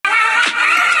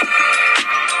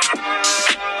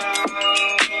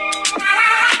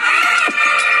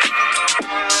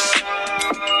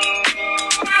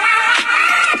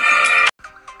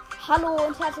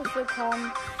herzlich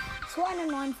willkommen zu einer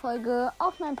neuen Folge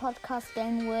auf meinem Podcast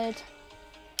Game World.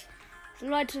 So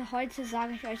Leute, heute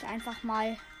sage ich euch einfach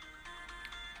mal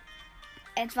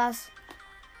etwas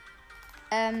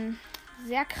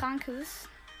sehr Krankes.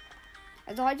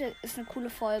 Also heute ist eine coole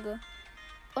Folge.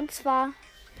 Und zwar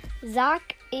sag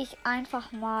ich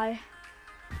einfach mal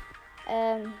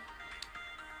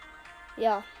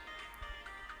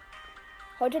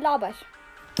heute laber ich.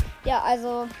 Ja,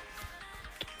 also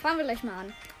fangen wir gleich mal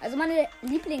an. Also meine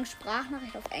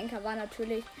Lieblingssprachnachricht auf Anchor war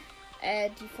natürlich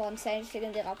die von Saints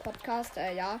legendärer Podcast.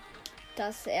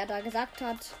 Dass er da gesagt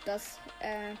hat, dass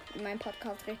ihm mein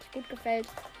Podcast richtig gut gefällt.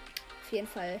 Auf jeden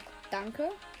Fall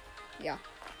danke. Ja,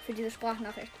 für diese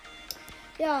Sprachnachricht.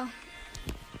 Ja.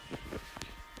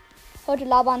 Heute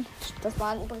labern. Das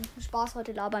war übrigens ein Spaß.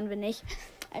 Heute labern wir nicht.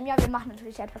 Wir machen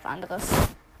natürlich etwas anderes.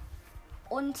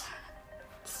 Und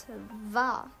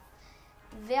zwar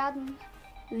werden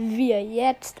wir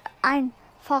jetzt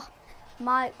einfach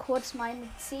mal kurz meine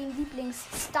 10 Lieblings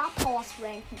Starpowers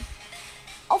ranken.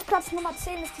 Auf Platz Nummer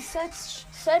 10 ist die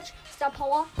Search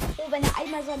Starpower, wo wenn er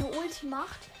einmal seine Ulti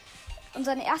macht und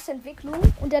seine erste Entwicklung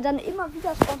und er dann immer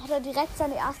wieder spawnt, hat er direkt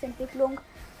seine erste Entwicklung.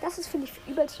 Das ist, finde ich,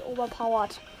 übelst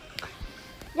overpowered.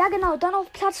 Ja genau, dann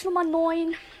auf Platz Nummer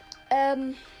 9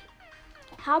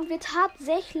 haben wir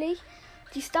tatsächlich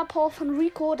die Star Power von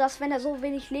Rico, dass wenn er so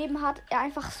wenig Leben hat, er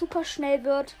einfach super schnell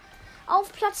wird. Auf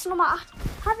Platz Nummer 8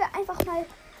 haben wir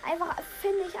einfach,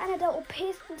 finde ich, einer der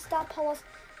OP-sten Star Powers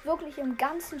wirklich im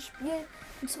ganzen Spiel.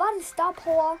 Und zwar die Star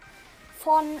Power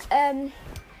von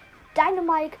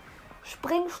Dynamite.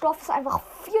 Sprengstoff ist einfach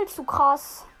viel zu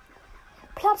krass.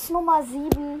 Platz Nummer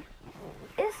 7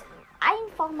 ist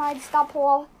einfach mal die Star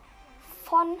Power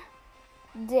von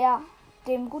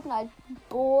dem guten alten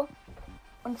Bo.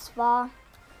 Und zwar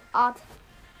Art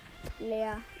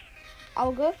leer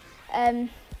Auge.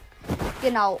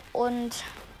 Genau. Und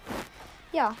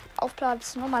ja, auf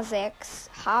Platz Nummer 6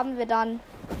 haben wir dann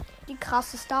die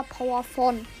krasse Star Power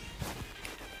von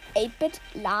 8-Bit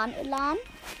Lan Elan.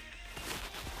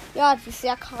 Ja, die ist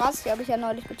sehr krass. Die habe ich ja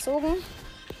neulich gezogen.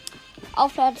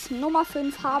 Auf Platz Nummer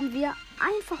 5 haben wir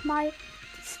einfach mal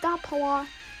die Star Power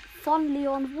von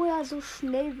Leon, wo er so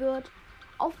schnell wird.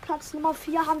 Auf Platz Nummer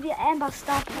 4 haben wir Amber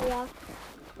Star Power,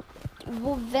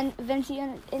 wo, wenn sie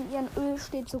in ihrem Öl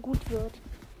steht, so gut wird.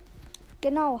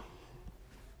 Genau.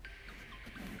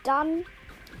 Dann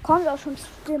kommen wir auch schon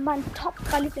zu meinen Top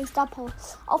 3 Lieblings Star Power.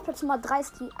 Auf Platz Nummer 3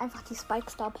 ist einfach die Spike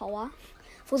Star Power,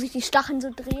 wo sich die Stacheln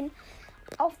so drehen.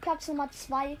 Auf Platz Nummer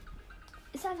 2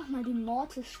 ist einfach mal die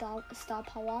Mortis Star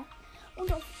Power.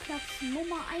 Und auf Platz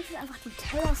Nummer 1 ist einfach die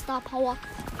Terror Star Power.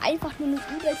 Einfach nur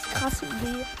eine übelst krasse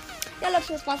Idee. Ja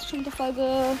Leute, das war's schon mit der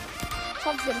Folge. Ich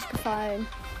hoffe, es hat euch gefallen.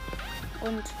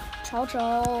 Und ciao,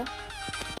 ciao.